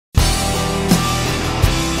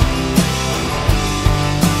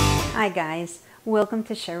Hi guys, welcome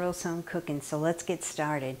to Cheryl's Home Cooking, so let's get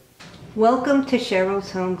started. Welcome to Cheryl's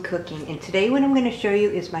Home Cooking, and today what I'm going to show you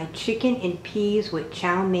is my chicken and peas with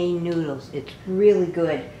chow mein noodles. It's really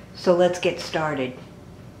good, so let's get started.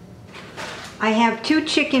 I have 2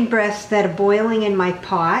 chicken breasts that are boiling in my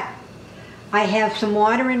pot. I have some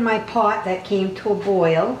water in my pot that came to a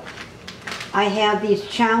boil. I have these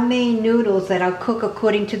chow mein noodles that I'll cook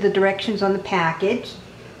according to the directions on the package.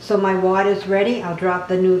 So my water's ready. I'll drop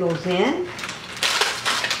the noodles in.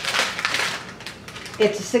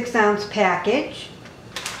 It's a 6-ounce package.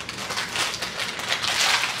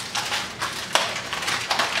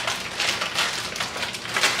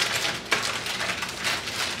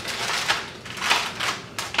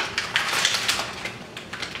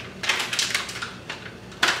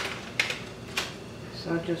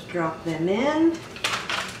 So I'll just drop them in.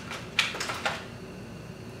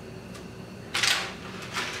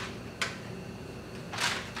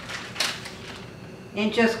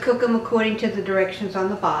 And just cook them according to the directions on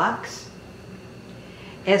the box.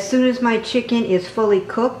 As soon as my chicken is fully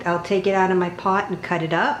cooked, I'll take it out of my pot and cut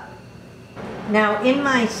it up. Now in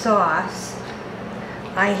my sauce,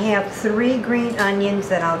 I have 3 green onions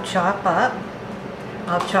that I'll chop up.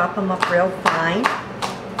 I'll chop them up real fine.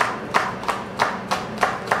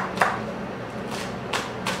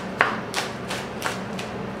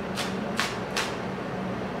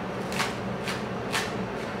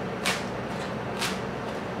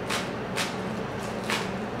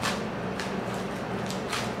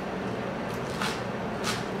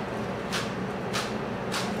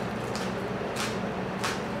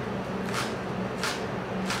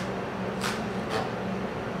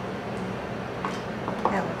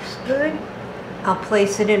 That looks good. I'll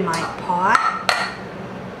place it in my pot.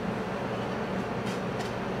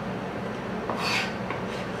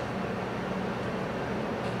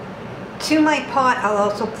 To my pot, I'll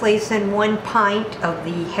also place in 1 pint of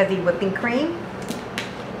the heavy whipping cream.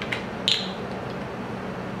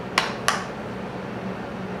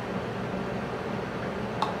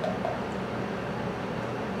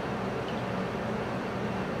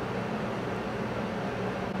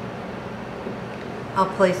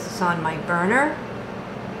 I'll place this on my burner.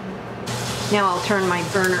 Now I'll turn my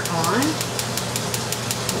burner on.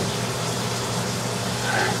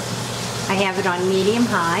 I have it on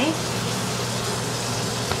medium-high.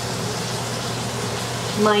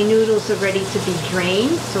 My noodles are ready to be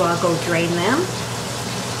drained, so I'll go drain them.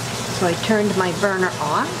 So I turned my burner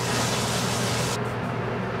off.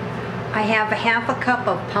 I have a 1/2 cup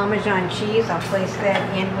of Parmesan cheese. I'll place that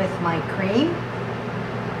in with my cream.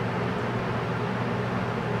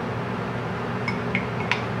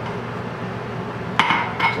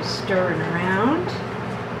 Stir it around.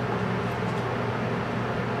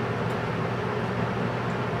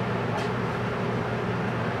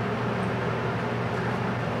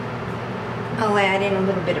 I'll add in a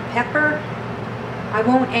little bit of pepper. I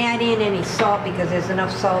won't add in any salt because there's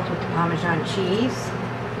enough salt with the Parmesan cheese.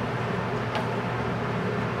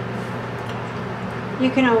 You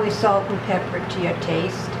can always salt and pepper it to your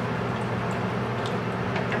taste.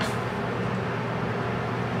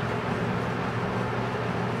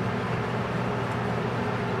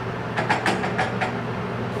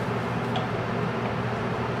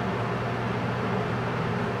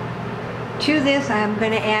 To this, I'm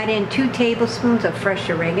going to add in 2 tablespoons of fresh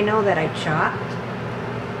oregano that I chopped.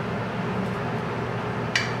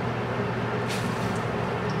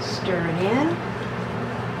 Stir it in.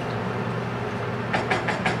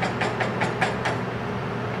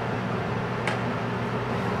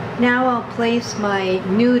 Now I'll place my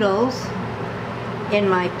noodles in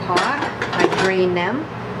my pot. I drain them.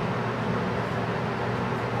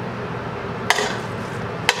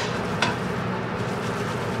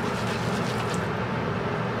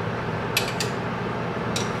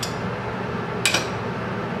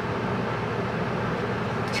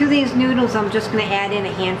 To these noodles, I'm just going to add in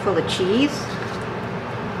a handful of cheese.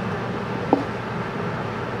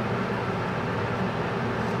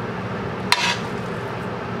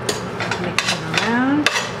 Mix it around.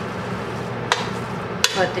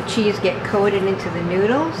 Let the cheese get coated into the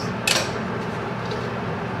noodles.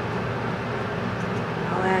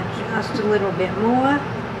 I'll add just a little bit more.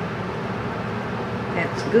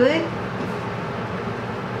 That's good.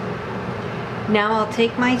 Now I'll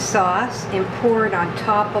take my sauce and pour it on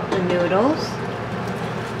top of the noodles.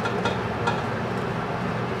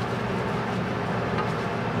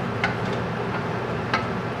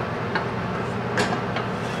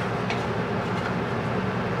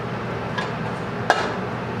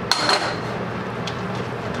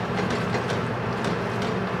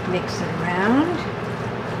 Mix it around.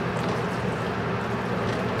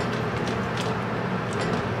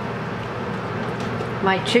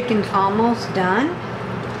 My chicken's almost done.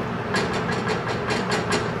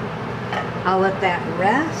 I'll let that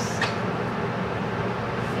rest.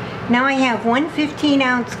 Now I have one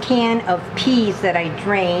 15-ounce can of peas that I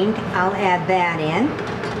drained. I'll add that in.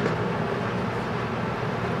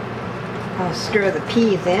 I'll stir the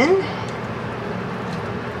peas in.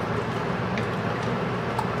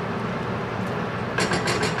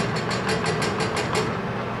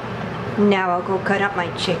 Now I'll go cut up my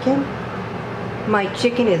chicken. My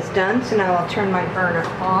chicken is done, so now I'll turn my burner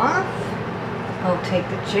off. I'll take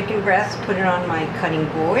the chicken breast, put it on my cutting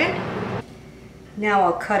board. Now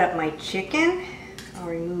I'll cut up my chicken. I'll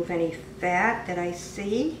remove any fat that I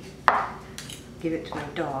see. Give it to my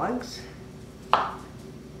dogs.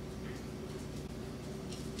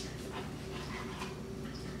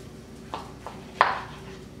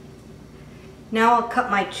 Now I'll cut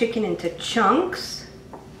my chicken into chunks.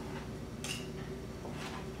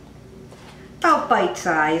 About bite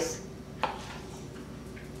size.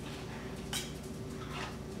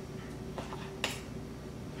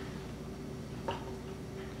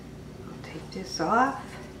 This off.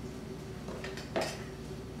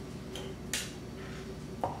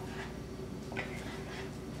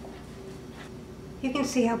 You can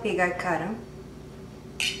see how big I cut them.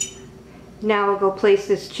 Now I'll go place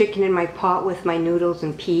this chicken in my pot with my noodles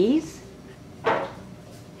and peas.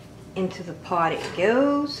 Into the pot it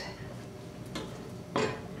goes.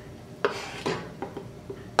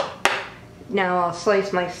 Now I'll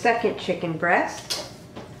slice my second chicken breast.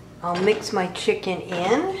 I'll mix my chicken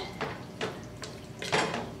in.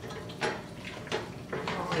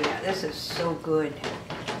 This is so good.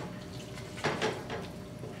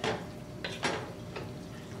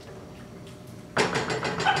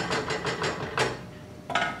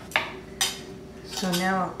 So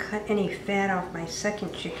now I'll cut any fat off my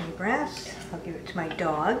second chicken breast. I'll give it to my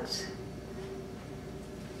dogs.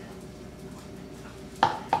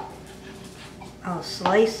 I'll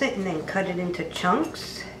slice it and then cut it into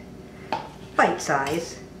chunks, bite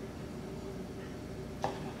size.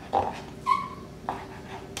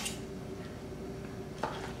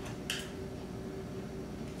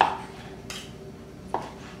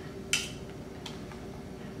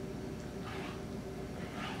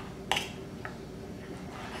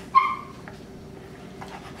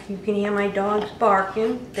 You can hear my dogs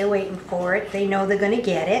barking. They're waiting for it. They know they're going to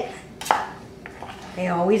get it. They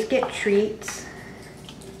always get treats.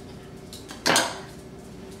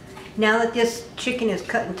 Now that this chicken is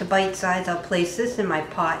cut into bite size, I'll place this in my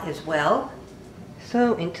pot as well.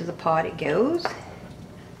 So into the pot it goes.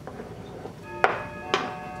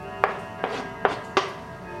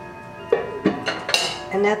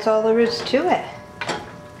 And that's all there is to it.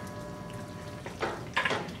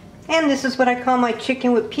 And this is what I call my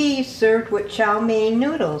chicken with peas served with chow mein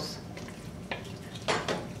noodles.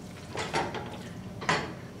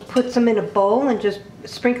 Put some in a bowl and just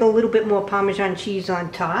sprinkle a little bit more Parmesan cheese on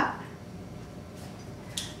top.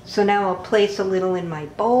 So now I'll place a little in my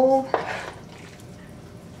bowl.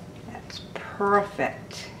 That's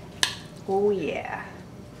perfect. Oh yeah.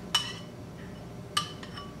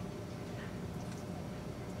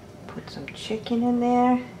 Put some chicken in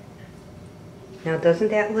there. Now doesn't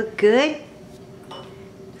that look good?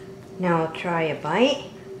 Now I'll try a bite.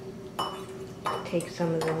 Take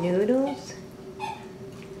some of the noodles.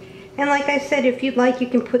 And like I said, if you'd like, you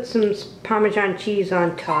can put some Parmesan cheese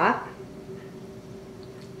on top.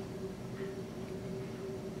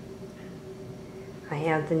 I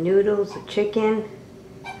have the noodles, the chicken,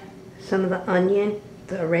 some of the onion,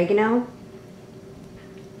 the oregano.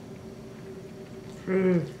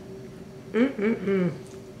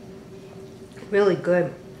 Really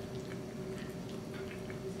good.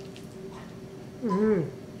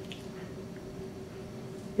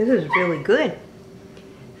 This is really good.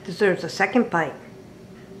 Deserves a second bite.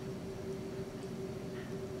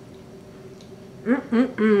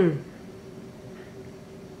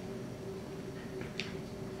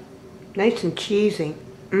 Nice and cheesy.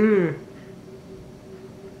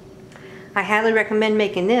 I highly recommend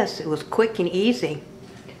making this. It was quick and easy.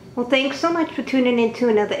 Well, thanks so much for tuning in to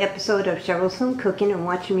another episode of Cheryls Home Cooking and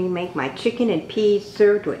watching me make my chicken and peas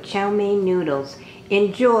served with chow mein noodles.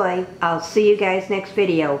 Enjoy. I'll see you guys next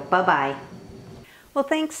video. Bye-bye. Well,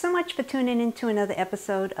 thanks so much for tuning in to another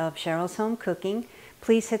episode of Cheryls Home Cooking.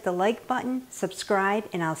 Please hit the like button, subscribe,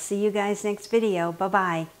 and I'll see you guys next video.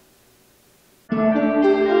 Bye-bye.